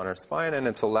force on our spine, and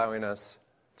it's allowing us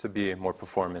to be more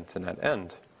performant in that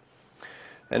end.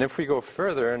 And if we go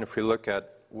further, and if we look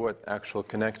at what actual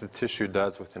connective tissue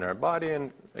does within our body,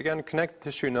 and again, connective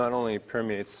tissue not only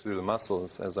permeates through the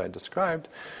muscles, as I described,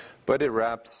 but it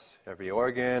wraps every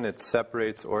organ, it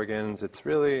separates organs, it's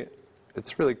really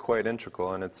quite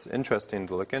integral, and it's interesting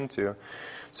to look into.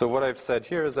 So what I've said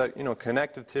here is that, you know,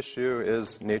 connective tissue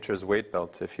is nature's weight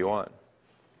belt, if you want.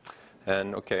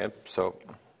 And okay, so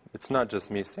it's not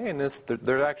just me saying this.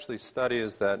 There are actually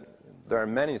studies there are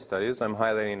many studies. I'm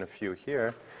highlighting a few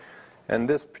here. And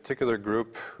this particular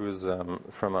group, who's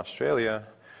from Australia,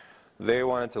 they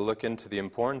wanted to look into the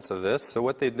importance of this. So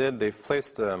what they did, they've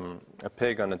placed a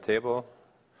pig on a table.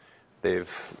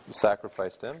 They've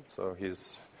sacrificed him, so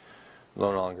he's no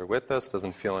longer with us,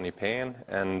 doesn't feel any pain.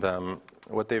 And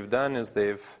what they've done is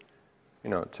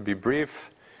to be brief,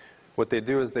 what they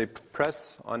do is they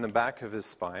press on the back of his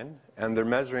spine, and they're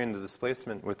measuring the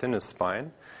displacement within his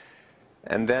spine.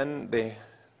 And then they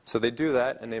do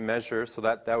that, and they measure, so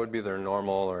that would be their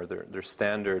normal or their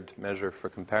standard measure for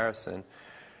comparison.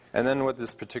 And then what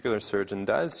this particular surgeon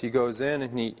does, he goes in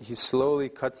and he slowly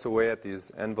cuts away at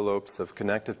these envelopes of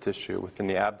connective tissue within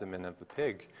the abdomen of the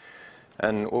pig.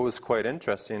 And what was quite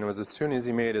interesting was as soon as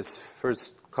he made his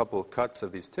first couple cuts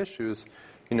of these tissues,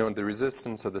 you know, the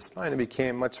resistance of the spine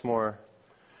became much more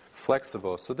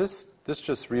flexible. So this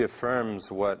just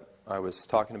reaffirms what I was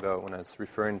talking about when I was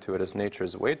referring to it as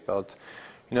nature's weight belt.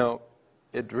 You know,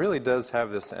 it really does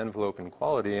have this envelope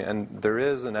inequality, and there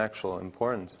is an actual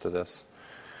importance to this.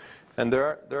 And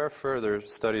there are further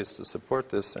studies to support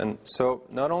this. And so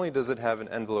not only does it have an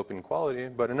envelope inequality,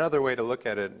 but another way to look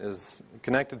at it is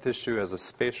connective tissue has a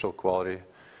spatial quality.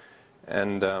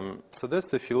 And so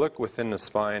this, if you look within the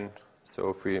spine, so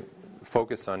if we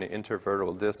focus on the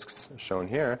intervertebral discs shown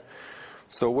here,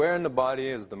 so where in the body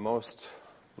is the most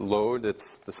load?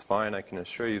 It's the spine, I can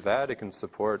assure you that. It can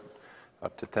support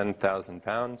up to 10,000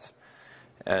 pounds.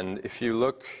 And if you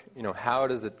look, you know, how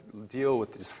does it deal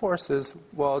with these forces?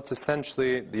 Well, it's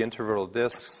essentially the intervertebral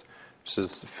discs, which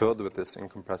is filled with this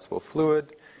incompressible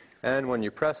fluid. And when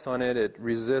you press on it, it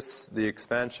resists the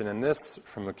expansion. And this,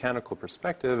 from a mechanical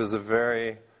perspective, is a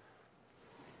very,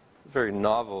 very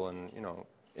novel and, you know,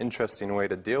 interesting way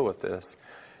to deal with this.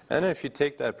 And if you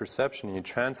take that perception and you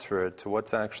transfer it to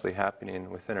what's actually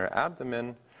happening within our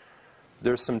abdomen,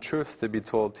 there's some truth to be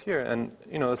told here. And,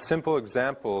 you know, a simple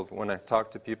example, when I talk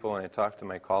to people and I talk to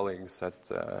my colleagues at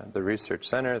the research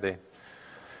center, they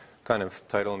kind of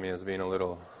title me as being a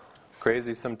little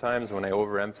crazy sometimes when I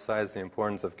overemphasize the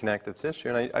importance of connective tissue.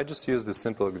 And I just use this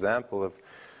simple example of,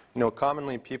 you know,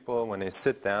 commonly people, when they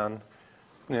sit down,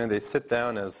 you know, they sit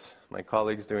down as my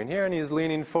colleague's doing here, and he's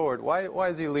leaning forward. Why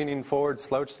is he leaning forward,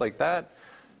 slouched like that?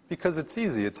 Because it's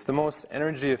easy. It's the most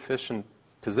energy efficient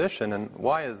position. And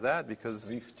why is that? Because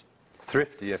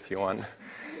thrifty, if you want.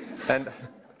 And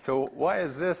so why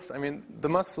is this? I mean, the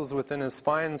muscles within his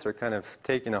spines are kind of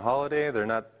taking a holiday. They're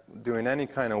not doing any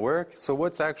kind of work. So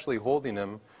what's actually holding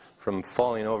him from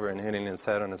falling over and hitting his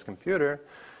head on his computer?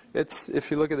 It's, if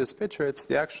you look at this picture, it's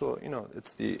the actual, you know,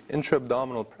 it's the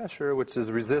intra-abdominal pressure which is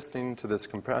resisting to this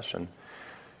compression.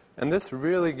 And this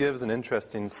really gives an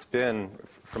interesting spin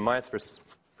from my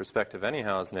perspective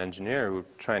anyhow as an engineer who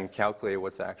try and calculate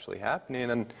what's actually happening.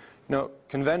 And, you know,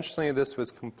 conventionally this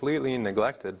was completely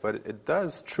neglected, but it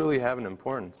does truly have an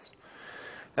importance.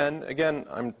 And again,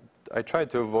 I tried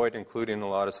to avoid including a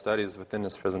lot of studies within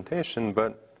this presentation,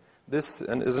 but this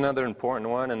is another important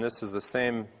one, and this is the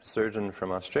same surgeon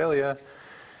from Australia.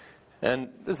 And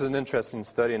this is an interesting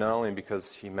study not only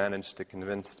because he managed to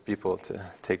convince people to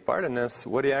take part in this.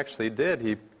 What he actually did,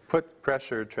 he put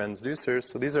pressure transducers.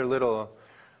 So these are little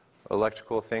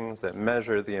electrical things that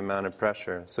measure the amount of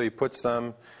pressure. So he put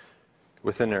some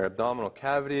within their abdominal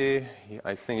cavity.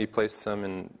 I think he placed some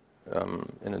in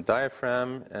a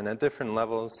diaphragm, and at different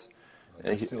levels.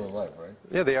 They're still alive, right?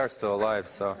 Yeah, they are still alive.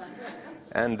 So,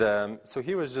 and so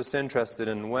he was just interested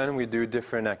in when we do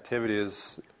different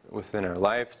activities within our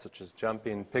life, such as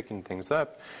jumping, picking things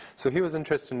up. So he was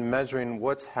interested in measuring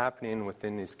what's happening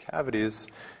within these cavities,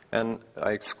 and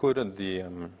I excluded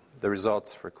the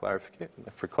results for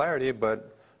clarity,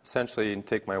 but essentially, you can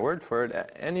take my word for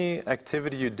it. Any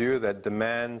activity you do that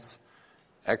demands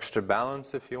extra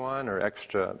balance, if you want, or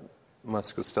extra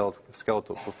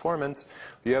musculoskeletal performance,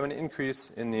 you have an increase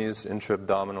in these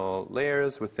intra-abdominal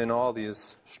layers within all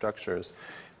these structures.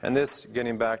 And this,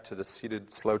 getting back to the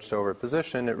seated, slouched over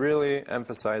position, it really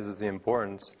emphasizes the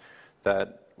importance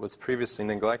that was previously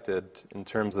neglected in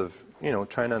terms of,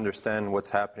 trying to understand what's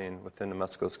happening within the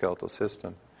musculoskeletal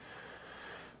system.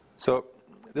 So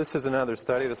this is another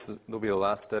study. This will be the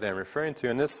last study I'm referring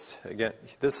to. And this, again,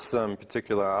 this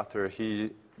particular author, he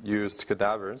used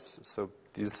cadavers. So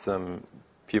these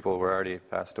people were already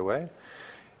passed away.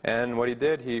 And what he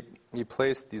did, he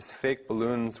placed these fake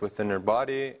balloons within their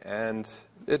body, and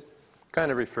it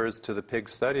kind of refers to the pig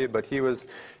study, but he was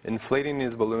inflating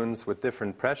these balloons with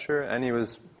different pressure, and he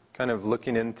was kind of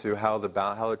looking into how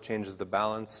it changes the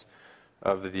balance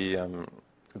of the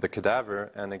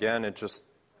cadaver. And again, it just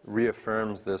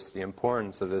reaffirms the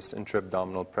importance of this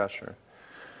intra-abdominal pressure.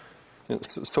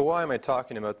 So why am I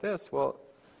talking about this? Well,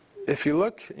 if you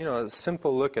look, a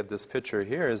simple look at this picture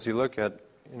here is you look at,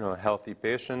 a healthy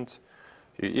patient.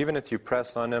 Even if you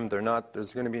press on them,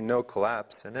 there's going to be no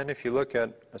collapse. And then if you look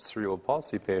at a cerebral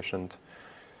palsy patient,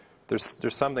 there's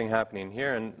something happening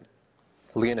here, and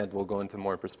Leonid will go into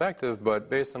more perspective, but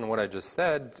based on what I just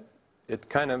said, it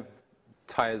kind of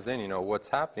ties in, what's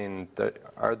happening.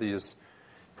 Are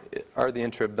the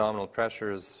intra-abdominal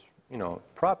pressures,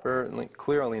 proper?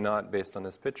 Clearly not based on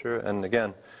this picture. And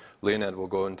again, Leonid will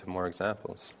go into more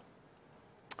examples.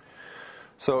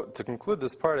 So to conclude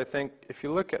this part, I think if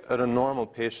you look at a normal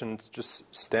patient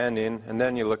just standing, and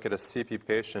then you look at a CP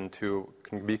patient who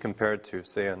can be compared to,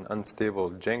 say, an unstable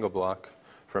Jenga block,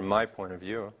 from my point of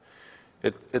view,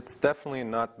 it's definitely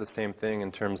not the same thing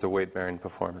in terms of weight-bearing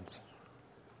performance.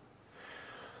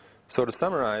 So to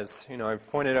summarize, I've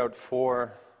pointed out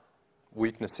 4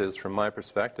 weaknesses from my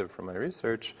perspective, from my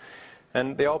research,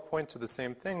 and they all point to the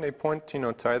same thing. They point,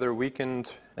 to either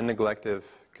weakened and neglected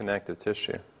connective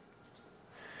tissue.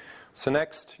 So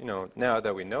next, now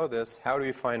that we know this, how do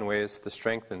we find ways to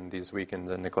strengthen these weakened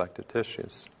and neglected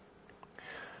tissues?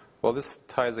 Well, this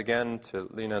ties again to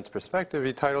Leonid's perspective.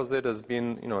 He titles it as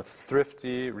being, a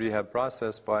thrifty rehab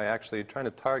process by actually trying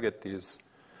to target these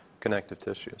connective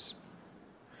tissues.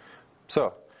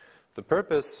 So the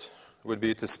purpose would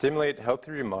be to stimulate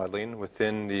healthy remodeling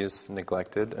within these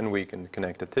neglected and weakened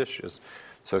connective tissues.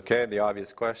 So, okay, the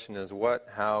obvious question is what,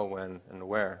 how, when, and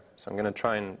where. So I'm going to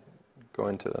try and go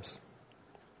into this.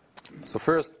 So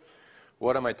first,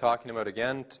 what am I talking about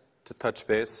again? To touch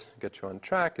base, get you on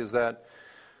track, is that,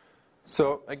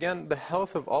 so again, the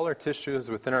health of all our tissues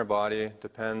within our body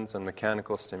depends on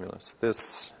mechanical stimulus.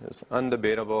 This is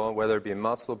undebatable, whether it be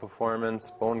muscle performance,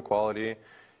 bone quality,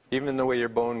 even the way your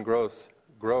bone grows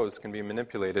can be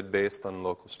manipulated based on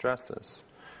local stresses.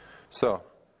 So,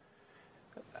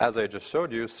 as I just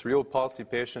showed you, cerebral palsy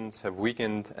patients have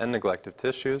weakened and neglected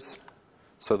tissues.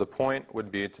 So the point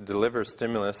would be to deliver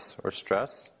stimulus or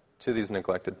stress to these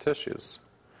neglected tissues.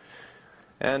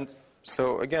 And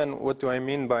so again, what do I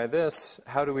mean by this?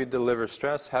 How do we deliver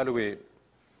stress? How do we,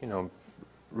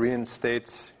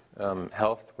 reinstate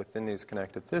health within these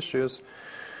connective tissues?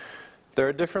 There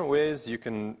are different ways you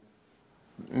can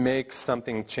make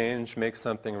something change, make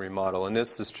something remodel. And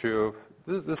this is true.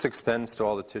 This extends to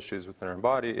all the tissues within our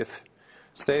body. If,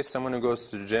 say, someone who goes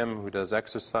to the gym, who does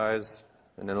exercise,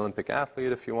 an Olympic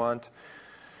athlete if you want,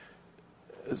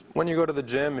 when you go to the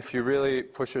gym, if you really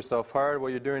push yourself hard, what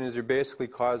you're doing is you're basically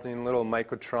causing little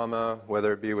micro-trauma,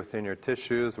 whether it be within your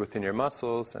tissues, within your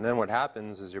muscles, and then what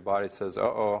happens is your body says,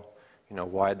 uh-oh,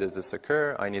 why did this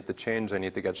occur? I need to change, I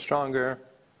need to get stronger.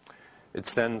 It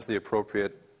sends the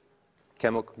appropriate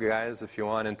chemical guys, if you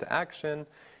want, into action,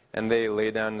 and they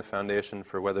lay down the foundation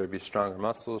for whether it be stronger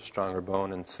muscles, stronger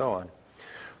bone, and so on.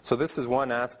 So this is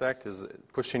one aspect, is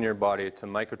pushing your body to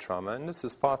microtrauma, and this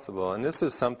is possible. And this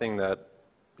is something that,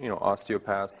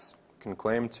 osteopaths can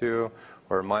claim to,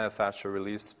 or myofascial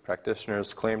release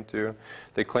practitioners claim to.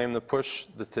 They claim to push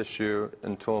the tissue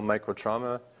into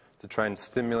microtrauma to try and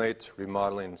stimulate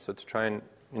remodeling. So to try and,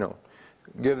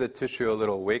 give the tissue a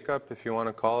little wake up, if you want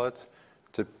to call it,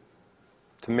 to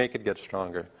make it get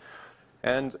stronger.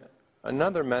 And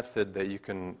another method that you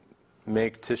can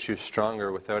make tissue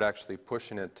stronger without actually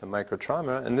pushing it to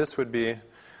microtrauma, and this would be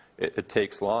it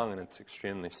takes long and it's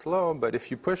extremely slow. But if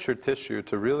you push your tissue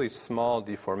to really small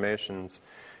deformations,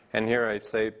 and here I'd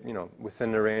say,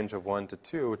 within the range of 1 to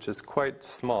 2, which is quite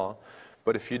small.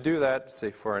 But if you do that,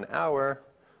 say, for an hour,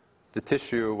 the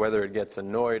tissue, whether it gets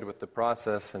annoyed with the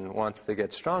process and wants to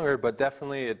get stronger, but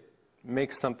definitely it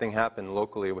makes something happen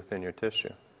locally within your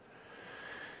tissue.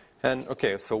 And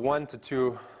okay, so 1 to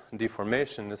 2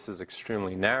 deformation, this is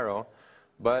extremely narrow,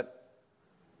 but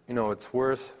it's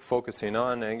worth focusing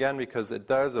on, and again, because it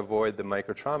does avoid the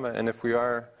microtrauma. And if we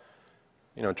are,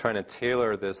 trying to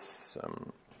tailor this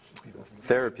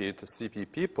therapy to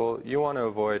CP people, you want to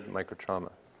avoid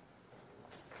microtrauma.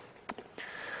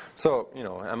 So,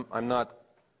 I'm not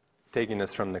taking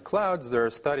this from the clouds. There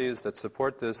are studies that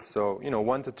support this. So,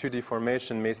 1 to 2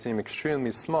 deformation may seem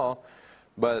extremely small,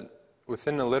 but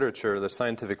within the literature, the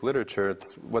scientific literature,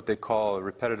 it's what they call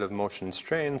repetitive motion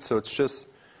strain. So it's just,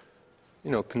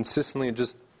 consistently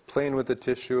just playing with the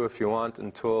tissue if you want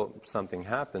until something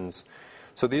happens.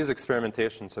 So these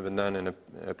experimentations have been done in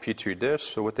a petri dish.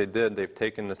 So what they did, they've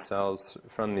taken the cells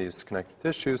from these connective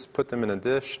tissues, put them in a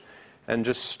dish, and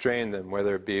just strain them,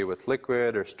 whether it be with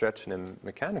liquid or stretching them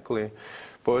mechanically.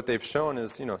 But what they've shown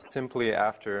is, simply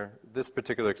after this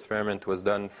particular experiment was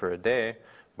done for a day,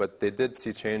 but they did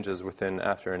see changes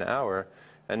after an hour.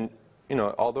 And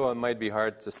although it might be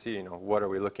hard to see, what are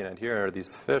we looking at here? Are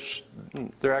these fish?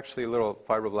 They're actually little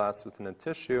fibroblasts within the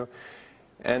tissue.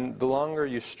 And the longer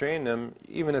you strain them,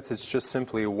 even if it's just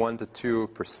simply 1 to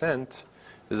 2%,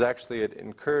 it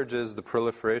encourages the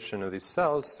proliferation of these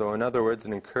cells. So in other words,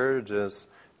 it encourages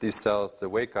these cells to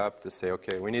wake up, to say,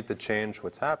 okay, we need to change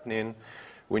what's happening.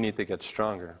 We need to get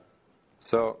stronger.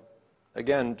 So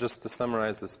again, just to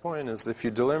summarize this point, is if you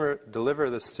deliver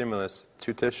the stimulus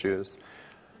to tissues,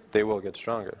 they will get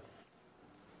stronger.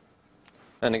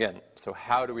 And again, so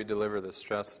how do we deliver the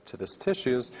stress to these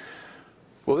tissues?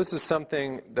 Well, this is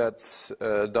something that's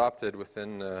adopted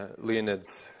within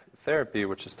Leonid's therapy,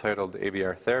 which is titled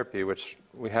ABR therapy, which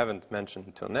we haven't mentioned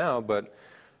until now. But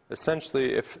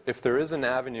essentially, if there is an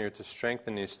avenue to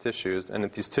strengthen these tissues, and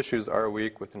if these tissues are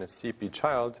weak within a CP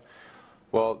child,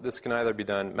 well, this can either be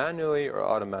done manually or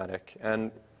automatic.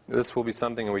 And this will be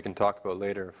something that we can talk about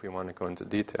later if we want to go into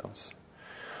details.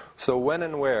 So when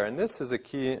and where, and this is a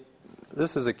key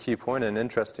point, an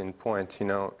interesting point.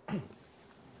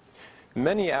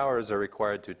 Many hours are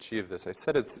required to achieve this. I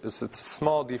said it's a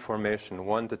small deformation,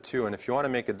 1 to 2, and if you want to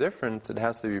make a difference, it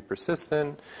has to be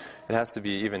persistent. It has to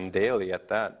be even daily at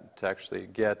that to actually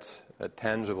get a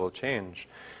tangible change.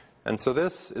 And so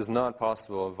this is not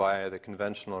possible via the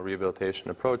conventional rehabilitation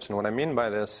approach. And what I mean by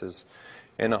this is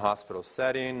in a hospital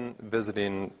setting,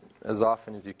 visiting as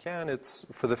often as you can. It's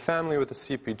for the family with a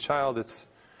CP child, it's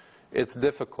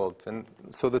difficult. And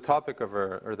so the topic of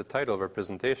the title of our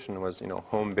presentation was,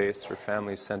 home-based or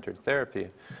family-centered therapy.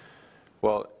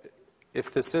 Well,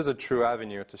 if this is a true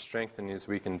avenue to strengthen these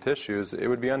weakened tissues, it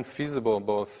would be unfeasible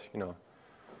both,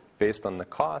 based on the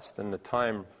cost and the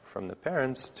time from the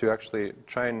parents to actually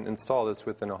try and install this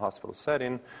within a hospital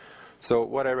setting. So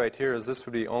what I write here is this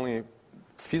would be only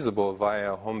feasible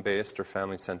via home-based or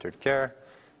family-centered care.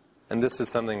 And this is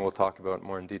something we'll talk about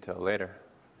more in detail later.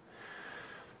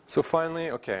 So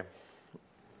finally, okay,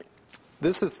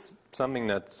 this is something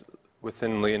that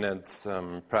within Leonid's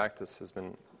practice has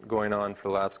been going on for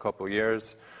the last couple of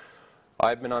years.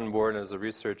 I've been on board as a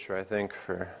researcher, I think,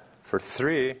 for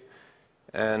 3,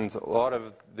 and a lot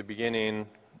of the beginning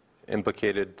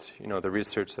implicated, the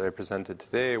research that I presented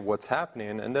today, what's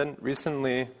happening, and then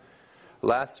recently,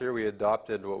 last year, we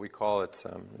adopted what we call it's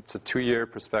a 2-year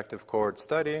prospective cohort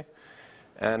study.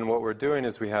 And what we're doing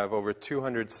is we have over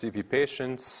 200 CP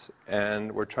patients,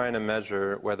 and we're trying to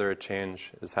measure whether a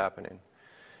change is happening.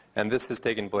 And this is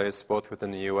taking place both within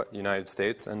the United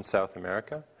States and South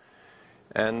America.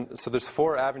 And so there's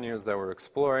 4 avenues that we're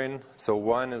exploring. So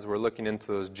one is we're looking into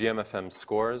those GMFM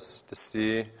scores to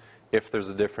see if there's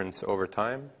a difference over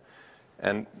time.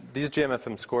 And these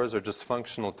GMFM scores are just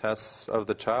functional tests of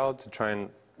the child to try and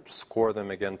score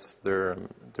them against their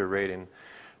rating.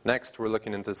 Next, we're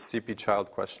looking into the CP Child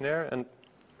Questionnaire, and,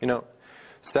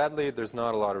 sadly, there's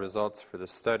not a lot of results for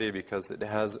this study because it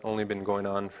has only been going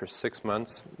on for 6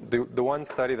 months. The one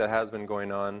study that has been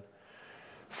going on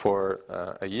for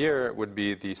a year would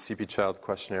be the CP Child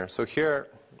Questionnaire. So here,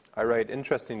 I write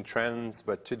interesting trends,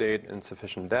 but to date,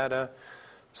 insufficient data.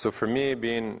 So for me,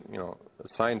 being, a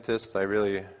scientist,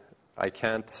 I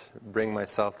can't bring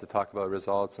myself to talk about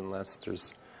results unless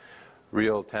there's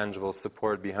real tangible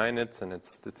support behind it and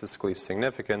it's statistically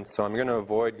significant. So I'm going to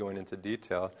avoid going into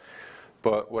detail.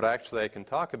 But what actually I can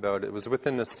talk about, it was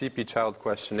within the CP Child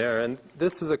Questionnaire. And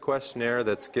this is a questionnaire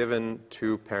that's given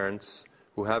to parents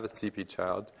who have a CP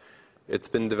child. It's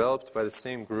been developed by the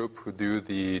same group who do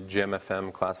the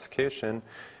GMFM classification.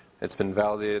 It's been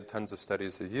validated, tons of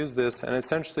studies have used this, and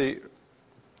essentially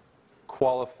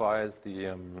qualifies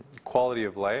the quality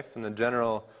of life and the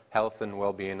general health and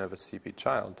well-being of a CP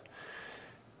child.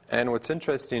 And what's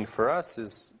interesting for us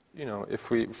is,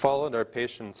 if we followed our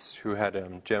patients who had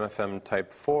GMFM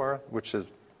type 4, which is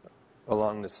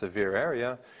along the severe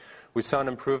area, we saw an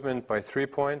improvement by 3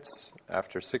 points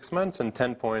after 6 months and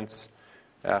 10 points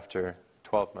after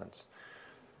 12 months.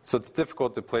 So it's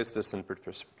difficult to place this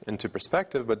into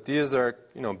perspective, but these are,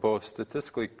 both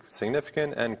statistically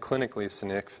significant and clinically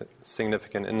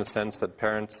significant in the sense that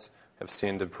parents have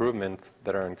seen the improvement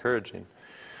that are encouraging.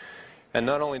 And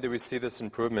not only did we see this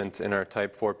improvement in our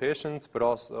type 4 patients, but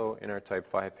also in our type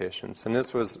 5 patients. And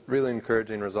this was really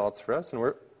encouraging results for us, and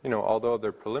we're, although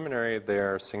they're preliminary, they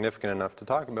are significant enough to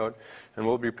talk about, and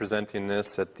we'll be presenting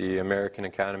this at the American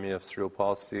Academy of Cerebral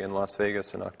Palsy in Las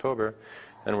Vegas in October,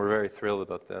 and we're very thrilled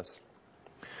about this.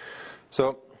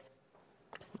 So,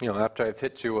 after I've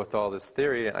hit you with all this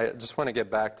theory, I just want to get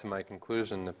back to my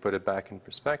conclusion to put it back in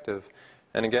perspective.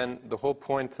 And again, the whole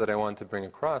point that I want to bring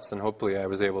across, and hopefully I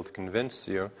was able to convince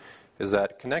you, is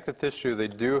that connective tissue, they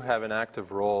do have an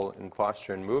active role in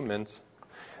posture and movement.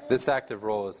 This active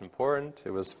role is important.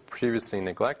 It was previously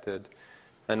neglected.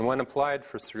 And when applied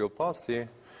for cerebral palsy,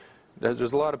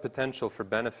 there's a lot of potential for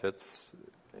benefits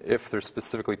if they're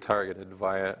specifically targeted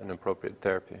via an appropriate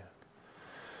therapy.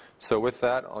 So with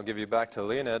that, I'll give you back to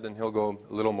Leonid, and he'll go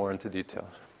a little more into detail.